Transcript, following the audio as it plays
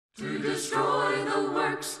to destroy the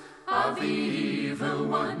works of the evil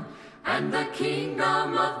one, and the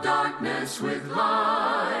kingdom of darkness with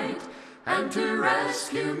light, and to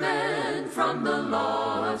rescue men from the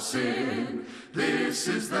law of sin. This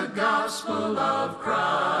is the gospel of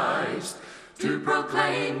Christ, to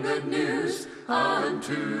proclaim good news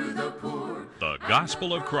unto the poor. The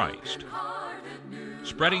gospel of Christ,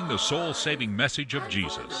 spreading the soul-saving message of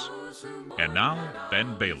Jesus. And now,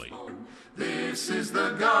 Ben Bailey. This is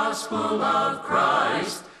the gospel of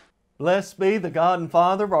Christ. Blessed be the God and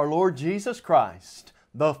Father of our Lord Jesus Christ,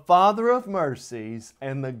 the Father of mercies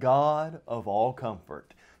and the God of all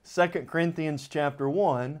comfort. 2 Corinthians chapter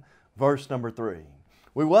 1, verse number 3.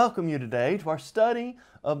 We welcome you today to our study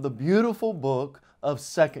of the beautiful book of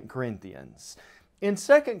 2 Corinthians. In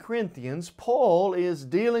 2 Corinthians, Paul is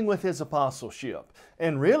dealing with his apostleship,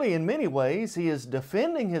 and really in many ways he is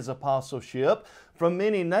defending his apostleship from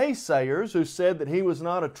many naysayers who said that he was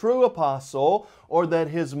not a true apostle or that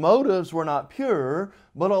his motives were not pure.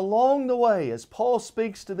 But along the way, as Paul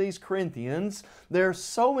speaks to these Corinthians, there are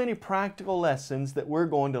so many practical lessons that we're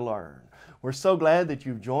going to learn. We're so glad that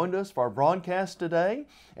you've joined us for our broadcast today,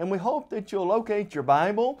 and we hope that you'll locate your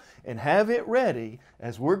Bible and have it ready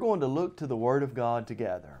as we're going to look to the Word of God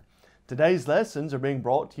together. Today's lessons are being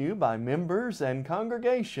brought to you by members and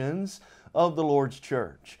congregations of the Lord's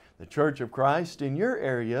Church. The Church of Christ in your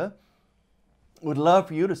area would love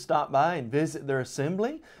for you to stop by and visit their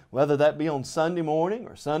assembly, whether that be on Sunday morning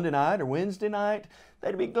or Sunday night or Wednesday night.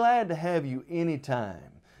 They'd be glad to have you anytime.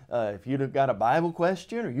 If you've got a Bible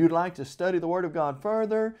question or you'd like to study the Word of God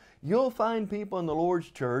further, you'll find people in the Lord's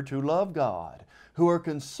church who love God, who are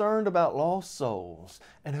concerned about lost souls,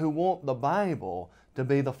 and who want the Bible to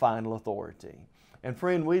be the final authority. And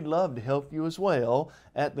friend, we'd love to help you as well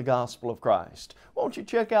at the Gospel of Christ. Won't you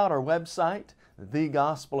check out our website,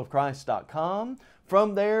 thegospelofchrist.com.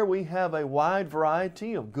 From there, we have a wide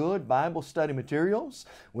variety of good Bible study materials.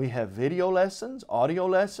 We have video lessons, audio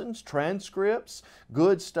lessons, transcripts,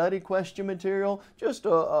 good study question material, just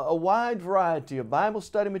a wide variety of Bible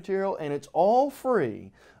study material, and it's all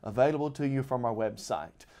free, available to you from our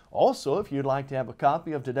website. Also, if you'd like to have a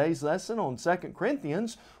copy of today's lesson on 2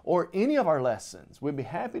 Corinthians or any of our lessons, we'd be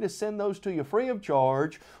happy to send those to you free of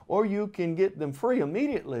charge, or you can get them free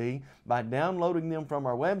immediately by downloading them from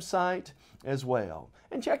our website as well.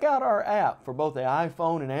 And check out our app for both the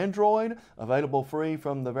iPhone and Android, available free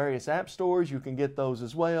from the various app stores. You can get those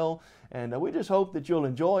as well. And we just hope that you'll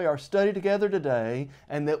enjoy our study together today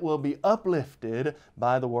and that we'll be uplifted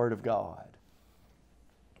by the Word of God.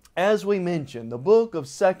 As we mentioned, the book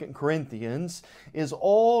of 2 Corinthians is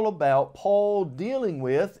all about Paul dealing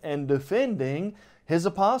with and defending his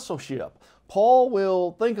apostleship. Paul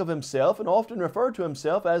will think of himself and often refer to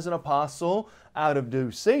himself as an apostle out of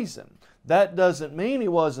due season. That doesn't mean he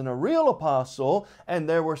wasn't a real apostle, and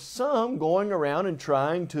there were some going around and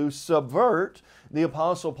trying to subvert the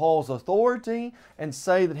Apostle Paul's authority and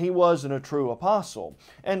say that he wasn't a true apostle.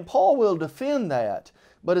 And Paul will defend that.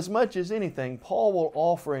 But as much as anything, Paul will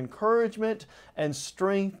offer encouragement and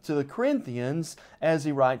strength to the Corinthians as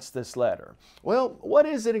he writes this letter. Well, what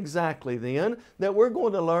is it exactly then that we're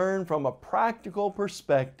going to learn from a practical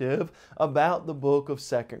perspective about the book of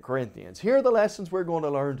 2 Corinthians? Here are the lessons we're going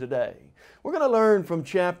to learn today. We're going to learn from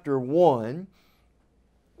chapter 1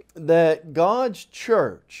 that God's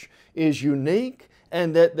church is unique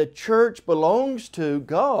and that the church belongs to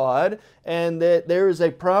God and that there is a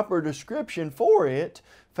proper description for it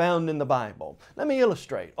found in the Bible. Let me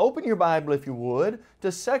illustrate. Open your Bible, if you would,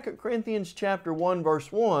 to 2 Corinthians chapter 1, verse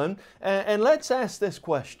 1, and let's ask this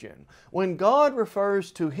question. When God refers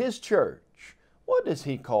to His church, what does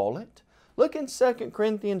He call it? Look in 2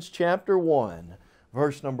 Corinthians chapter 1,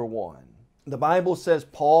 verse number 1. The Bible says,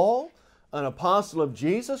 Paul, an apostle of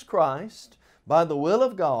Jesus Christ, by the will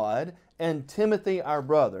of God, and Timothy our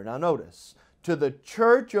brother. Now notice, to the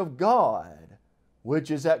church of God, which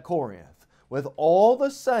is at Corinth, with all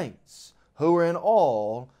the saints who are in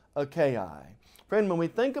all Achaia. Friend, when we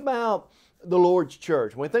think about the Lord's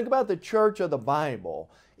church, when we think about the church of the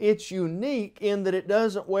Bible, it's unique in that it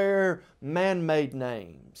doesn't wear man-made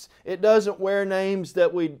names. It doesn't wear names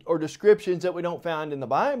or descriptions that we don't find in the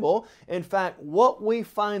Bible. In fact, what we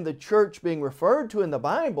find the church being referred to in the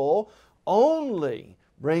Bible only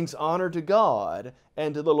brings honor to God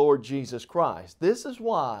and to the Lord Jesus Christ. This is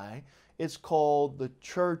why it's called the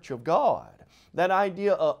church of God. That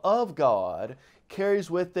idea of God carries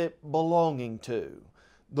with it belonging to.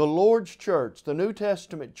 The Lord's church, the New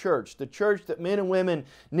Testament church, the church that men and women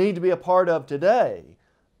need to be a part of today,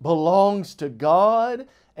 belongs to God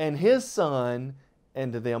and His Son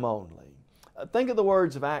and to them only. think of the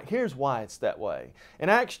words of Acts. Here's why it's that way. In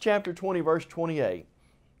Acts chapter 20, verse 28,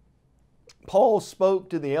 Paul spoke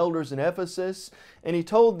to the elders in Ephesus, and he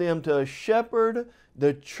told them to shepherd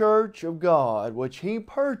the church of God, which he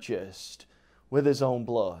purchased with his own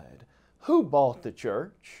blood. Who bought the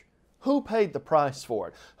church? Who paid the price for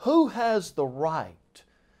it? Who has the right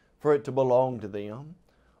for it to belong to them?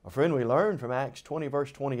 Well, friend, we learn from Acts 20,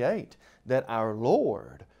 verse 28, that our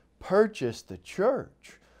Lord purchased the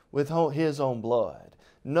church with His own blood.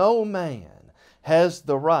 No man has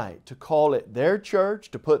the right to call it their church,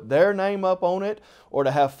 to put their name up on it, or to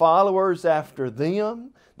have followers after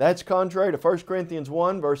them. That's contrary to 1 Corinthians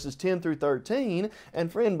 1, verses 10 through 13.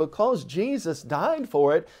 And friend, because Jesus died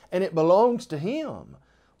for it and it belongs to Him,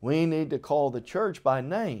 we need to call the church by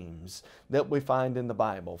names that we find in the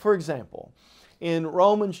Bible. For example, in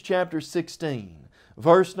Romans chapter 16,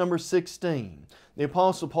 verse number 16, the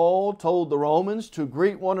Apostle Paul told the Romans to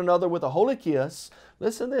greet one another with a holy kiss.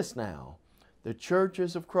 Listen to this now. The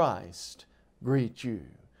churches of Christ greet you.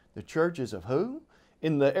 The churches of who?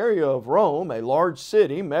 In the area of Rome, a large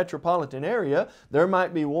city, metropolitan area, there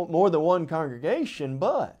might be more than one congregation,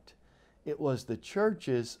 but it was the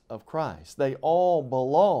churches of Christ. They all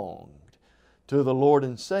belonged to the Lord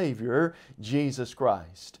and Savior, Jesus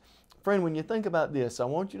Christ. Friend, when you think about this, I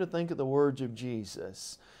want you to think of the words of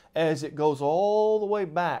Jesus as it goes all the way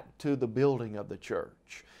back to the building of the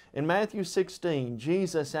church. In Matthew 16,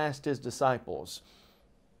 Jesus asked His disciples,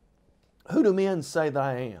 "Who do men say that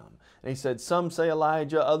I am?" And He said, "Some say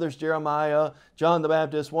Elijah, others Jeremiah, John the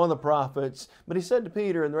Baptist, one of the prophets." But He said to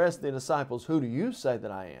Peter and the rest of the disciples, "Who do you say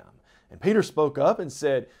that I am?" And Peter spoke up and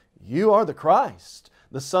said, "You are the Christ,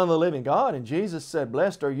 the Son of the living God." And Jesus said,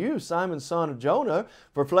 "Blessed are you, Simon, son of Jonah,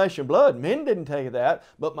 for flesh and blood. Men didn't tell you that,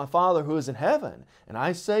 but my Father who is in heaven. And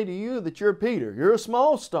I say to you that you're Peter. You're a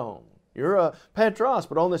small stone. You're a Petros,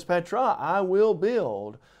 but on this Petra I will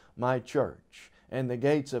build my church, and the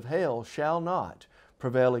gates of hell shall not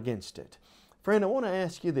prevail against it." Friend, I want to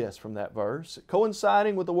ask you this from that verse,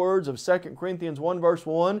 coinciding with the words of 2 Corinthians 1 verse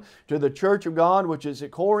 1, to the church of God which is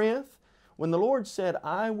at Corinth. When the Lord said,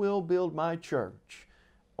 "I will build my church,"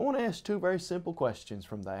 I want to ask two very simple questions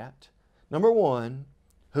from that. Number one,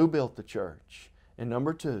 who built the church? And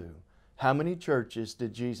number two, how many churches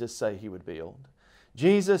did Jesus say He would build?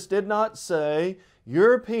 Jesus did not say,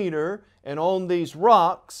 "You're Peter, and on these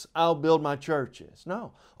rocks I'll build my churches."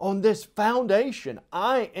 No, on this foundation,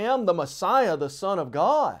 I am the Messiah, the Son of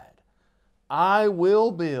God. I will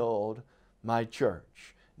build my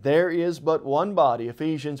church. There is but one body,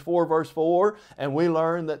 Ephesians 4 verse 4, and we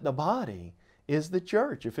learn that the body is the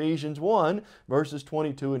church, Ephesians 1 verses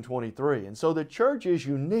 22 and 23. And so the church is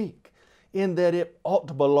unique in that it ought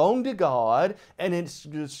to belong to God, and its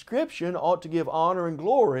description ought to give honor and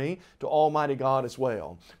glory to Almighty God as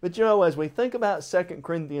well. But you know, as we think about 2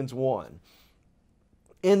 Corinthians 1,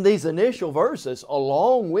 in these initial verses,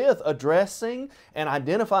 along with addressing and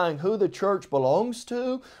identifying who the church belongs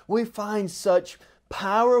to, we find such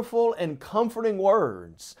powerful and comforting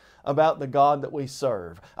words about the God that we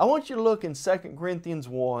serve. I want you to look in 2 Corinthians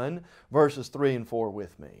 1, verses 3 and 4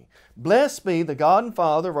 with me. "Blessed be the God and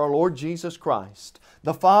Father of our Lord Jesus Christ,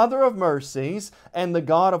 the Father of mercies and the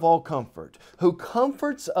God of all comfort, who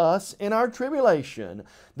comforts us in our tribulation,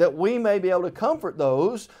 that we may be able to comfort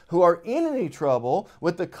those who are in any trouble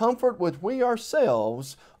with the comfort with we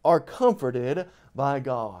ourselves are comforted by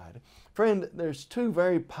God." Friend, there's two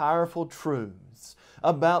very powerful truths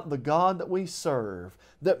about the God that we serve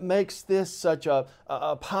that makes this such a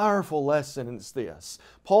powerful lesson. And it's this.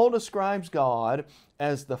 Paul describes God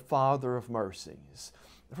as the Father of mercies.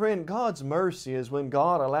 Friend, God's mercy is when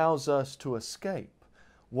God allows us to escape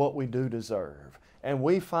what we do deserve. And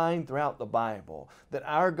we find throughout the Bible that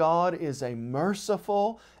our God is a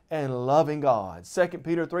merciful and loving God. 2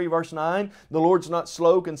 Peter 3 verse 9, "The Lord's not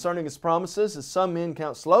slow concerning His promises, as some men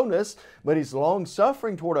count slowness, but He's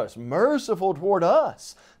long-suffering toward us, merciful toward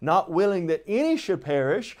us, not willing that any should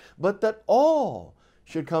perish, but that all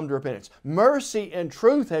should come to repentance." Mercy and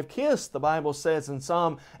truth have kissed, the Bible says in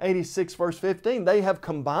Psalm 86 verse 15. They have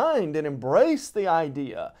combined and embraced the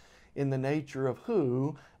idea in the nature of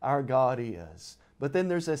who our God is. But then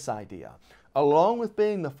there's this idea. Along with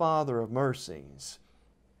being the Father of mercies,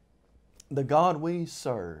 the God we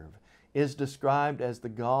serve is described as the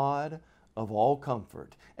God of all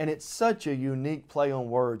comfort. And it's such a unique play on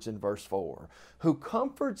words in verse 4. "Who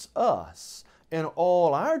comforts us in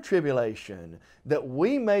all our tribulation, that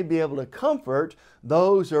we may be able to comfort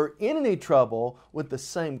those who are in any trouble with the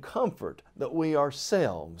same comfort that we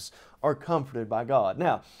ourselves are comforted by God."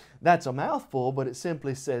 Now, that's a mouthful, but it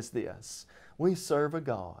simply says this. We serve a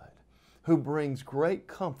God who brings great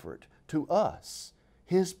comfort to us,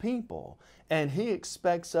 His people. And He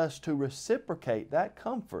expects us to reciprocate that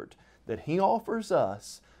comfort that He offers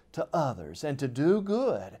us to others and to do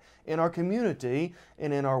good in our community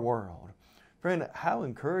and in our world. Friend, how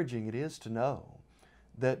encouraging it is to know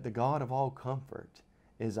that the God of all comfort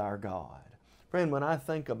is our God. Friend, when I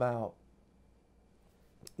think about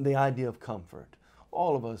the idea of comfort,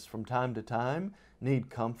 all of us from time to time need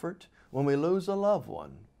comfort. When we lose a loved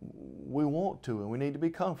one, we want to and we need to be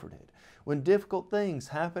comforted. When difficult things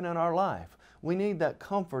happen in our life, we need that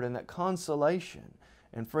comfort and that consolation.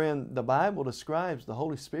 And friend, the Bible describes the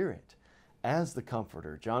Holy Spirit as the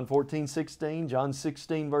Comforter. John 14:16, John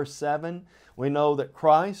 16 verse 7, we know that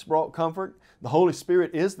Christ brought comfort. The Holy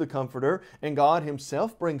Spirit is the Comforter, and God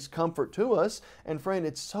Himself brings comfort to us. And friend,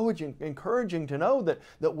 it's so encouraging to know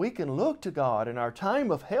that we can look to God in our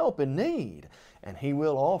time of help and need, and He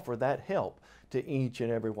will offer that help to each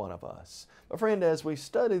and every one of us. But friend, as we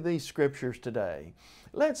study these Scriptures today,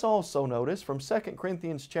 let's also notice from 2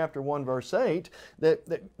 Corinthians chapter 1 verse 8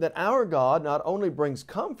 that our God not only brings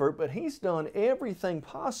comfort, but He's done everything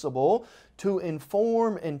possible to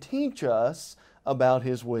inform and teach us about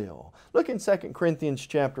His will. Look in 2 Corinthians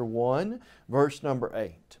chapter 1 verse number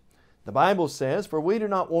 8. The Bible says, "For we do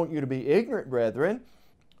not want you to be ignorant, brethren,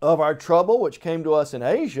 of our trouble which came to us in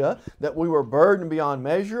Asia, that we were burdened beyond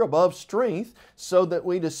measure, above strength, so that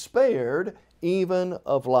we despaired even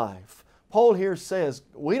of life." Paul here says,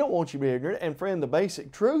 we don't want you to be ignorant. And friend, the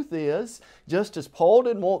basic truth is, just as Paul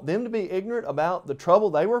didn't want them to be ignorant about the trouble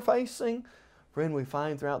they were facing, friend, we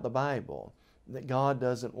find throughout the Bible that God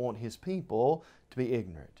doesn't want His people to be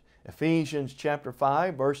ignorant. Ephesians chapter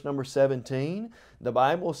 5, verse number 17, the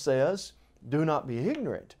Bible says, "Do not be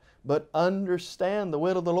ignorant, but understand the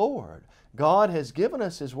will of the Lord." God has given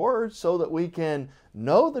us His Word so that we can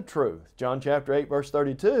know the truth. John chapter 8, verse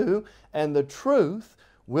 32, "And the truth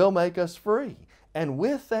will make us free." And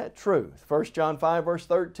with that truth, 1 John 5, verse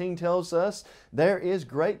 13 tells us there is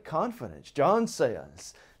great confidence. John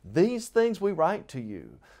says, "These things we write to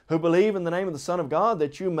you, who believe in the name of the Son of God,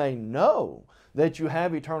 that you may know that you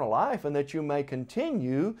have eternal life, and that you may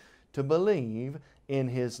continue to believe in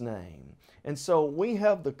His name." And so we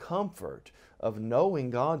have the comfort of knowing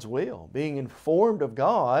God's will, being informed of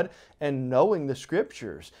God, and knowing the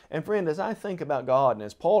Scriptures. And friend, as I think about God, and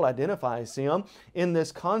as Paul identifies Him in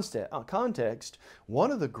this context,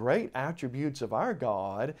 one of the great attributes of our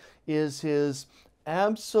God is His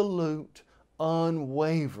absolute,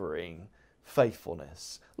 unwavering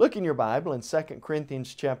faithfulness. Look in your Bible in 2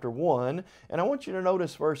 Corinthians chapter 1, and I want you to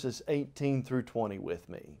notice verses 18 through 20 with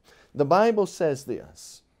me. The Bible says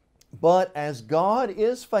this, "But as God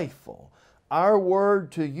is faithful, our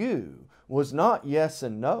word to you was not yes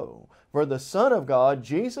and no. For the Son of God,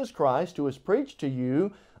 Jesus Christ, who was preached to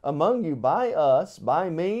you among you by us, by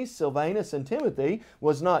me, Silvanus, and Timothy,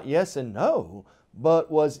 was not yes and no,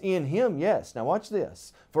 but was in Him yes." Now watch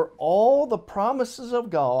this. "For all the promises of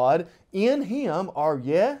God in Him are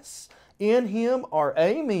yes, in Him are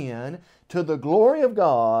amen, to the glory of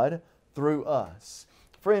God through us."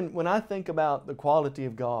 Friend, when I think about the quality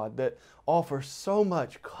of God that offers so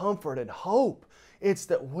much comfort and hope, it's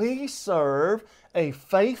that we serve a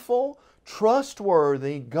faithful,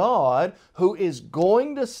 trustworthy God who is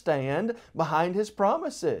going to stand behind His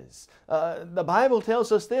promises. The Bible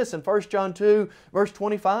tells us this in 1 John 2, verse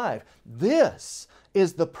 25. "This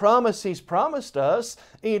is the promise He's promised us,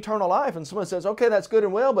 eternal life." And someone says, okay, that's good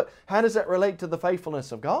and well, but how does that relate to the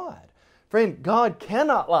faithfulness of God? Friend, God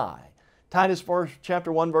cannot lie. Titus chapter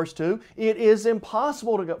 1 verse 2, it is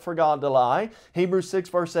impossible for God to lie. Hebrews 6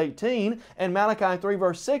 verse 18 and Malachi 3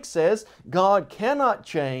 verse 6 says God cannot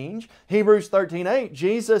change. Hebrews 13:8,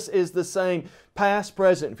 Jesus is the same past,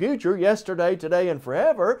 present, and future, yesterday, today, and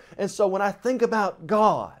forever. And so when I think about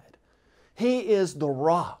God, He is the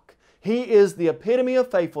rock. He is the epitome of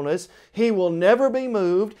faithfulness. He will never be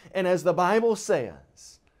moved. And as the Bible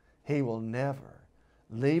says, He will never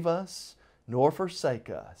leave us nor forsake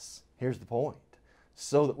us. Here's the point,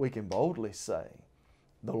 so that we can boldly say,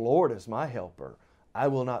 "The Lord is my helper. I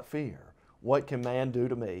will not fear. What can man do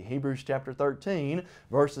to me?" Hebrews chapter 13,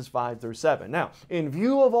 verses 5 through 7. Now, in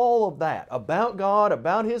view of all of that, about God,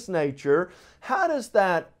 about His nature, how does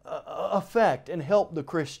that affect and help the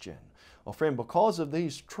Christian? Well, friend, because of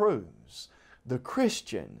these truths, the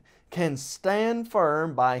Christian can stand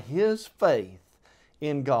firm by his faith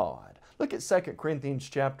in God. Look at 2 Corinthians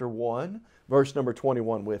chapter 1, verse number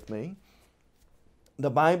 21 with me.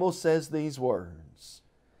 The Bible says these words,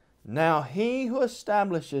 "Now He who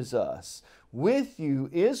establishes us with you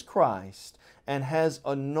is Christ, and has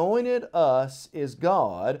anointed us is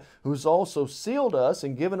God, who's also sealed us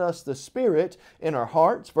and given us the Spirit in our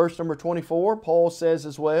hearts. Verse number 24, Paul says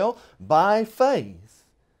as well, by faith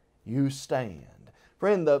you stand.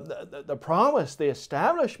 Friend, the promise, the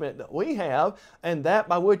establishment that we have and that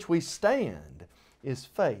by which we stand is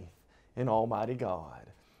faith in Almighty God.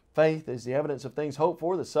 Faith is the evidence of things hoped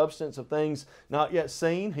for, the substance of things not yet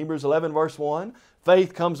seen. Hebrews 11 verse 1.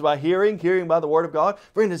 Faith comes by hearing, hearing by the Word of God.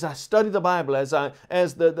 Friend, as I study the Bible, as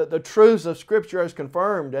the truths of Scripture is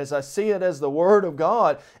confirmed, as I see it as the Word of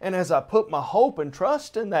God, and as I put my hope and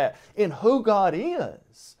trust in that, in who God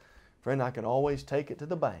is, friend, I can always take it to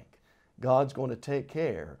the bank. God's going to take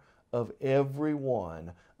care of every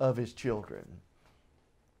one of His children.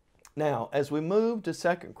 Now, as we move to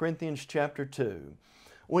 2 Corinthians chapter 2,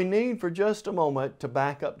 we need for just a moment to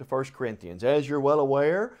back up to 1 Corinthians. As you're well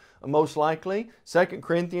aware, most likely, 2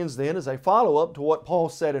 Corinthians then is a follow-up to what Paul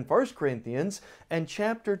said in 1 Corinthians, and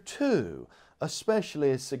chapter 2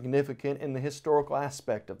 especially is significant in the historical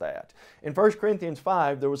aspect of that. In 1 Corinthians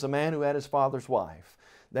 5, there was a man who had his father's wife.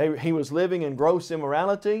 He was living in gross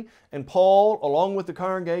immorality, and Paul, along with the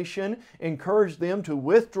congregation, encouraged them to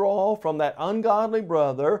withdraw from that ungodly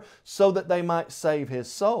brother so that they might save his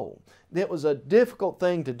soul. It was a difficult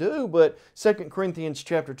thing to do, but 2 Corinthians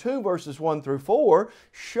chapter 2, verses 1 through 4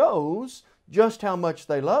 shows just how much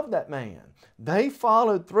they loved that man. They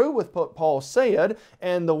followed through with what Paul said,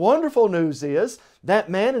 and the wonderful news is that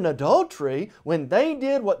man in adultery, when they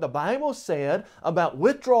did what the Bible said about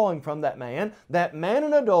withdrawing from that man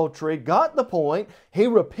in adultery got the point, he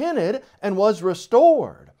repented and was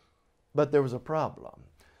restored. But there was a problem.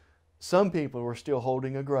 Some people were still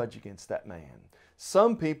holding a grudge against that man.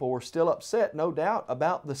 Some people were still upset, no doubt,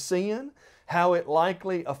 about the sin, how it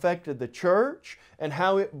likely affected the church, and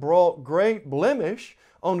how it brought great blemish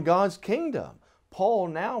on God's kingdom. Paul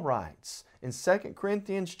now writes in 2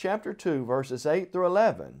 Corinthians chapter 2, verses 8 through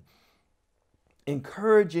 11,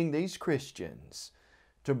 encouraging these Christians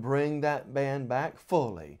to bring that man back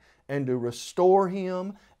fully and to restore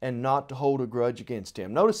him and not to hold a grudge against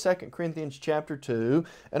him. Notice 2 Corinthians chapter 2,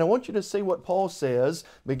 and I want you to see what Paul says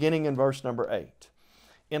beginning in verse number 8.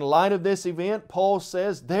 In light of this event, Paul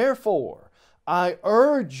says, therefore, I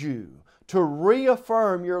urge you to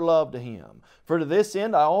reaffirm your love to Him. For to this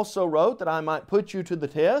end I also wrote that I might put you to the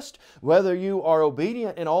test, whether you are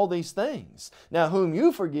obedient in all these things. Now whom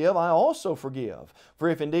you forgive, I also forgive. For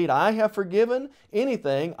if indeed I have forgiven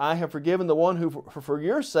anything, I have forgiven the one who for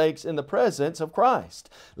your sakes in the presence of Christ,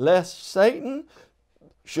 lest Satan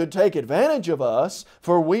should take advantage of us,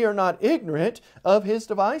 for we are not ignorant of his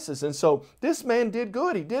devices. And so this man did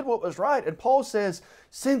good. He did what was right. And Paul says,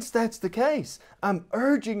 since that's the case, I'm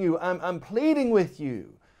urging you, I'm pleading with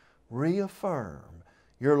you, reaffirm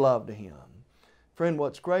your love to him. Friend,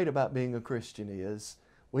 what's great about being a Christian is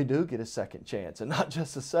we do get a second chance. And not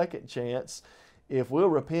just a second chance. If we'll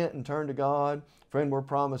repent and turn to God, friend, we're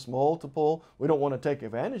promised multiple. We don't want to take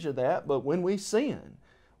advantage of that, but when we sin,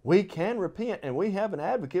 we can repent, and we have an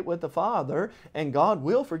advocate with the Father, and God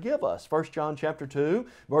will forgive us. 1 John chapter 2,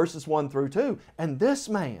 verses 1 through 2. And this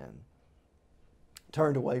man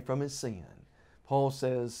turned away from his sin. Paul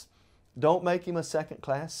says, don't make him a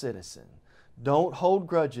second-class citizen. Don't hold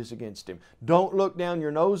grudges against him. Don't look down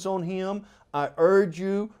your nose on him. I urge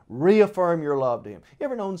you, reaffirm your love to him. You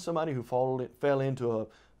ever known somebody who fell into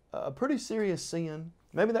a pretty serious sin?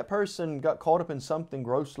 Maybe that person got caught up in something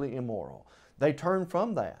grossly immoral. They turned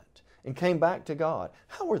from that and came back to God.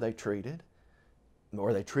 How were they treated?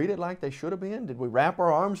 Were they treated like they should have been? Did we wrap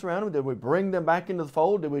our arms around them? Did we bring them back into the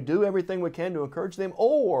fold? Did we do everything we can to encourage them?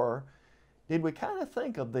 Or did we kind of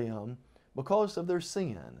think of them, because of their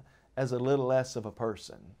sin, as a little less of a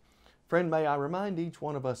person? Friend, may I remind each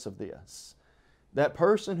one of us of this. That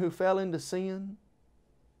person who fell into sin,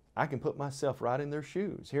 I can put myself right in their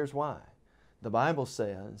shoes. Here's why. The Bible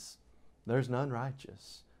says, there's none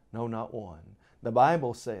righteous. No, not one. The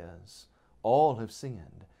Bible says, all have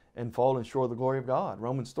sinned and fallen short of the glory of God.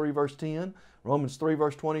 Romans 3 verse 10, Romans 3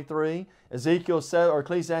 verse 23, Ezekiel said, or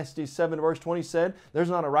Ecclesiastes 7 verse 20 said, there's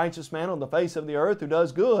not a righteous man on the face of the earth who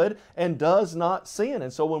does good and does not sin.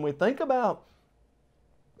 And so when we think about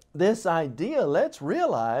this idea, let's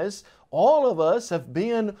realize all of us have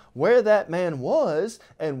been where that man was,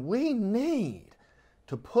 and we need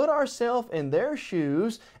to put ourselves in their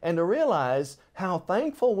shoes and to realize how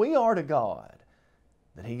thankful we are to God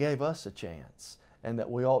that He gave us a chance, and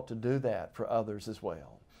that we ought to do that for others as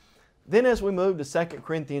well. Then as we move to 2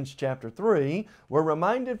 Corinthians chapter 3, we're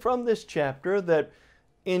reminded from this chapter that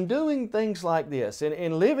in doing things like this,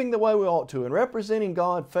 in living the way we ought to, and representing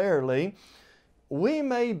God fairly, we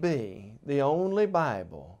may be the only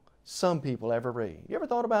Bible some people ever read. You ever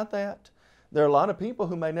thought about that? There are a lot of people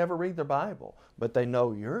who may never read their Bible, but they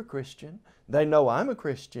know you're a Christian. They know I'm a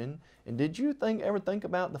Christian. And did you ever think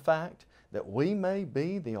about the fact that we may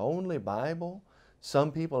be the only Bible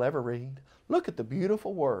some people ever read? Look at the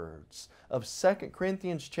beautiful words of 2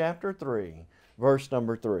 Corinthians chapter 3, verse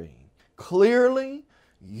number 3. Clearly,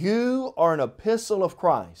 you are an epistle of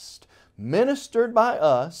Christ, ministered by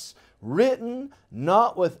us, written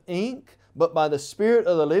not with ink, but by the Spirit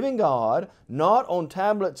of the living God, not on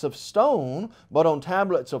tablets of stone, but on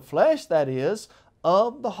tablets of flesh, that is,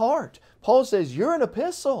 of the heart. Paul says, you're an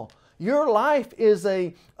epistle. Your life is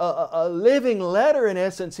a living letter, in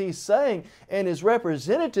essence, he's saying, and is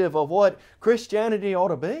representative of what Christianity ought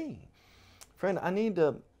to be. Friend, I need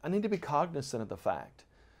to be cognizant of the fact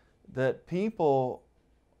that people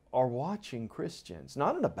are watching Christians,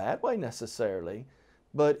 not in a bad way necessarily,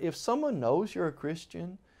 but if someone knows you're a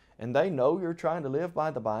Christian and they know you're trying to live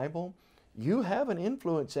by the Bible, you have an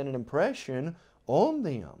influence and an impression on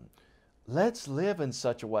them. Let's live in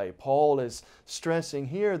such a way. Paul is stressing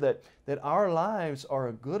here that our lives are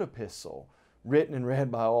a good epistle, written and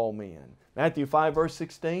read by all men. Matthew 5 verse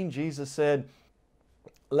 16, Jesus said,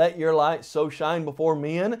 let your light so shine before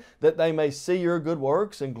men that they may see your good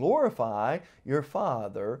works and glorify your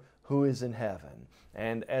Father who is in heaven.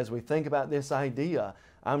 And as we think about this idea,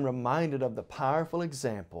 I'm reminded of the powerful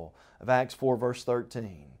example of Acts 4 verse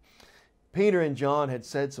 13. Peter and John had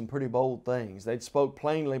said some pretty bold things. They'd spoke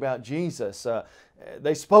plainly about Jesus.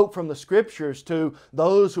 They spoke from the Scriptures to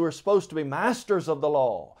those who were supposed to be masters of the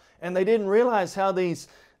law. And they didn't realize how these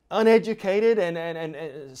uneducated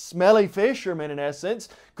and smelly fishermen, in essence,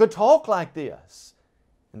 could talk like this.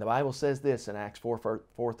 And the Bible says this in Acts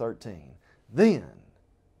 4:13. Then,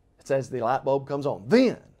 it says the light bulb comes on.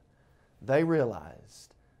 Then they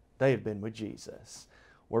realized they had been with Jesus.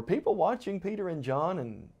 Were people watching Peter and John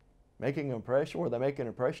and making an impression? Were they making an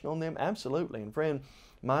impression on them? Absolutely. And friend,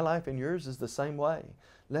 my life and yours is the same way.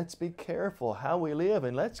 Let's be careful how we live,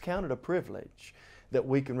 and let's count it a privilege that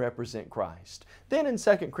we can represent Christ. Then in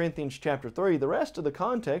 2 Corinthians chapter 3, the rest of the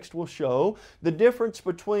context will show the difference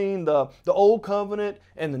between the Old Covenant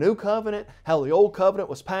and the New Covenant, how the Old Covenant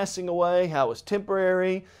was passing away, how it was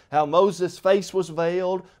temporary, how Moses' face was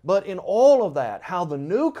veiled, but in all of that, how the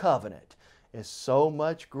New Covenant is so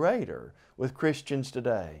much greater with Christians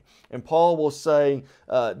today. And Paul will say,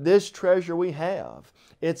 this treasure we have,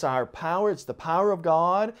 it's our power, it's the power of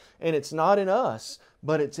God, and it's not in us,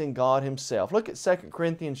 but it's in God Himself. Look at 2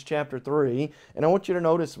 Corinthians chapter 3, and I want you to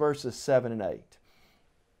notice verses 7 and 8.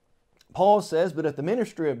 Paul says, but if the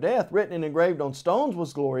ministry of death written and engraved on stones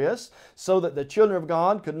was glorious, so that the children of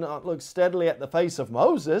God could not look steadily at the face of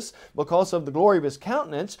Moses because of the glory of his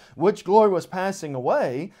countenance, which glory was passing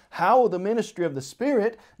away, how will the ministry of the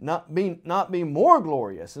Spirit not be more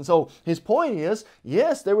glorious? And so his point is,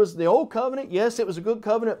 yes, there was the old covenant, yes, it was a good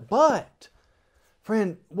covenant, but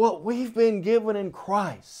friend, what we've been given in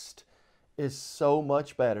Christ is so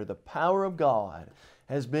much better. The power of God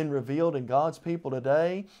has been revealed in God's people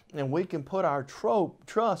today, and we can put our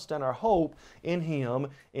trust and our hope in Him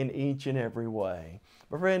in each and every way.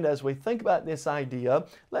 But friend, as we think about this idea,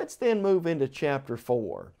 let's then move into chapter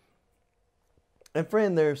 4. And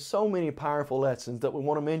friend, there's so many powerful lessons that we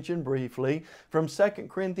want to mention briefly from 2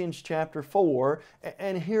 Corinthians chapter 4,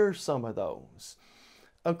 and here's some of those.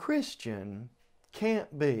 A Christian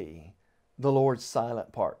can't be the Lord's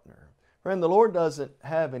silent partner. Friend, the Lord doesn't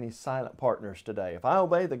have any silent partners today. If I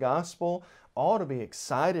obey the gospel, I ought to be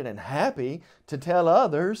excited and happy to tell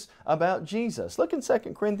others about Jesus. Look in 2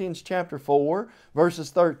 Corinthians chapter 4,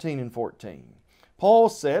 verses 13 and 14. Paul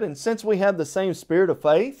said, and since we have the same spirit of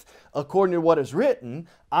faith, according to what is written,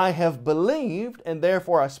 I have believed and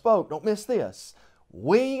therefore I spoke. Don't miss this.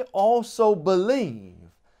 We also believe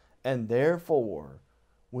and therefore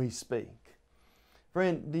we speak.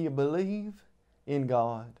 Friend, do you believe in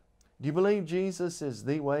God? Do you believe Jesus is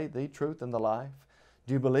the way, the truth, and the life?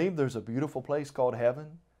 Do you believe there's a beautiful place called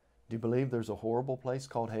heaven? Do you believe there's a horrible place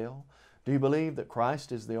called hell? Do you believe that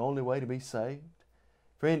Christ is the only way to be saved?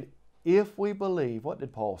 Friend, if we believe, what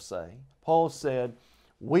did Paul say? Paul said,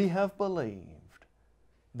 we have believed,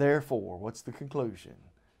 therefore, what's the conclusion?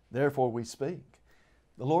 Therefore we speak.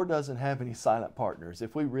 The Lord doesn't have any silent partners.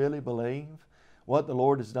 If we really believe what the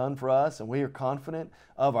Lord has done for us and we are confident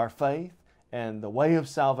of our faith and the way of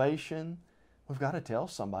salvation, we've got to tell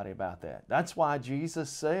somebody about that. That's why Jesus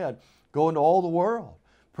said, go into all the world,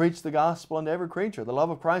 preach the gospel unto every creature. The love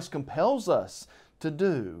of Christ compels us to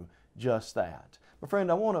do just that. But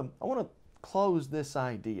friend, I want to close this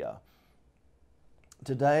idea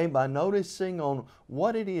today by noticing on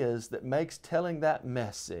what it is that makes telling that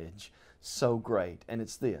message so great, and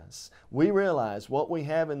it's this. We realize what we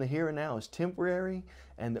have in the here and now is temporary,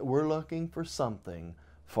 and that we're looking for something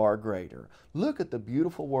far greater. Look at the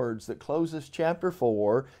beautiful words that closes chapter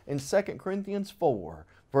 4 in 2 Corinthians 4,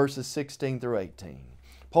 verses 16 through 18.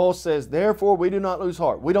 Paul says, "Therefore we do not lose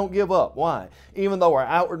heart." We don't give up. Why? "Even though our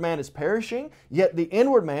outward man is perishing, yet the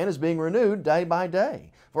inward man is being renewed day by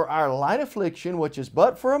day. For our light affliction, which is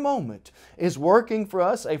but for a moment, is working for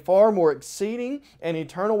us a far more exceeding and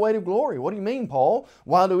eternal weight of glory." What do you mean, Paul?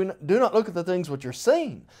 "Why do not look at the things which are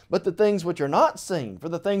seen, but the things which are not seen. For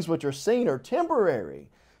the things which are seen are temporary,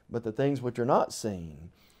 but the things which are not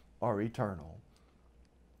seen are eternal."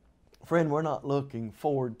 Friend, we're not looking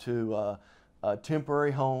forward to a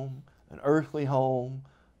temporary home, an earthly home,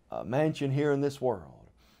 a mansion here in this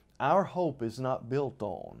world. Our hope is not built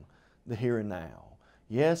on the here and now.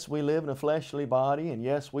 Yes, we live in a fleshly body, and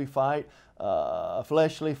yes, we fight a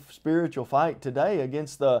fleshly spiritual fight today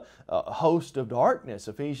against the host of darkness,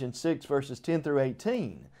 Ephesians 6 verses 10 through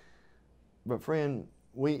 18. But friend,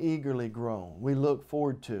 we eagerly groan, we look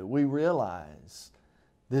forward to, we realize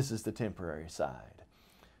this is the temporary side.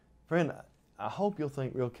 Friend, I hope you'll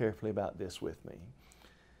think real carefully about this with me.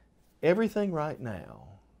 Everything right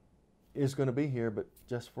now is going to be here, but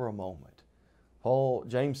just for a moment.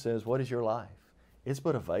 James says, "What is your life? It's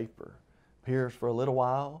but a vapor. Appears for a little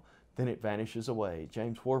while, then it vanishes away."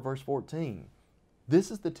 James 4 verse 14.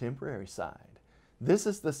 This is the temporary side. This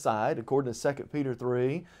is the side, according to 2 Peter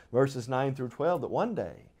 3 verses 9 through 12, that one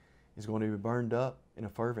day is going to be burned up in a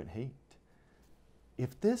fervent heat.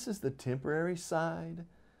 If this is the temporary side,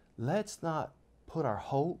 let's not put our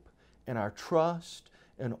hope and our trust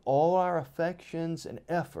and all our affections and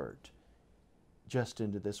effort just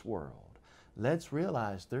into this world. Let's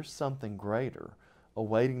realize there's something greater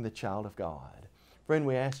awaiting the child of God. Friend,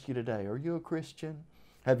 we ask you today, are you a Christian?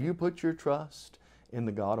 Have you put your trust in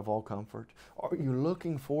the God of all comfort? Are you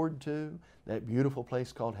looking forward to that beautiful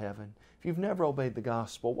place called heaven? If you've never obeyed the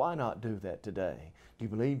gospel, why not do that today? Do you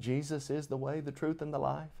believe Jesus is the way, the truth, and the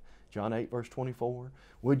life? John 8 verse 24.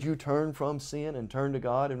 Would you turn from sin and turn to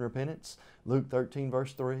God in repentance? Luke 13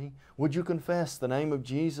 verse 3. Would you confess the name of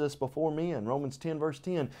Jesus before men? Romans 10 verse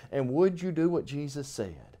 10. And would you do what Jesus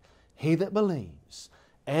said? "He that believes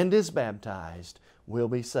and is baptized will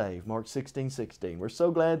be saved." Mark 16:16. We're so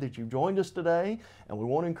glad that you've joined us today, and we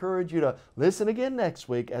want to encourage you to listen again next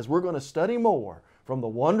week as we're going to study more from the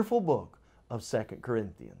wonderful book of 2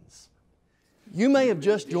 Corinthians. You may have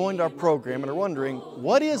just joined our program and are wondering,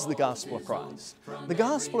 what is the Gospel of Christ? The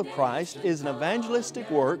Gospel of Christ is an evangelistic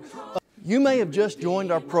work. You may have just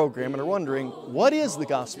joined our program and are wondering, what is the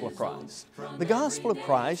Gospel of Christ? The Gospel of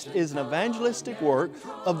Christ is an evangelistic work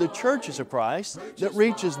of the churches of Christ that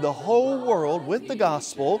reaches the whole world with the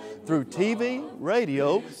gospel through TV,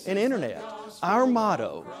 radio, and internet. Our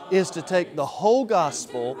motto is to take the whole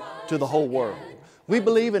gospel to the whole world. We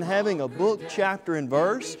believe in having a book, chapter, and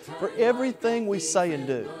verse for everything we say and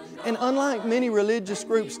do. And unlike many religious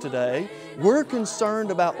groups today, we're concerned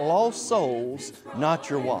about lost souls, not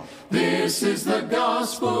your wallet. This is the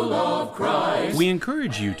gospel of Christ. We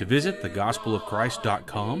encourage you to visit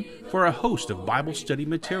thegospelofchrist.com for a host of Bible study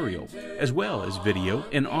material, as well as video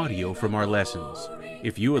and audio from our lessons.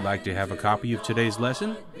 If you would like to have a copy of today's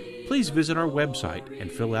lesson, please visit our website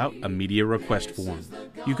and fill out a media request form.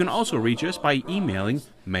 You can also reach us by emailing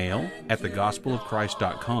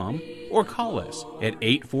mail@thegospelofchrist.com or call us at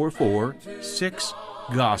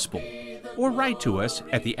 844-6-GOSPEL or write to us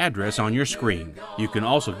at the address on your screen. You can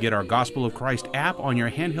also get our Gospel of Christ app on your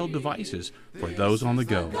handheld devices for those on the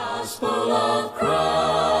go. Gospel of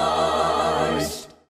Christ.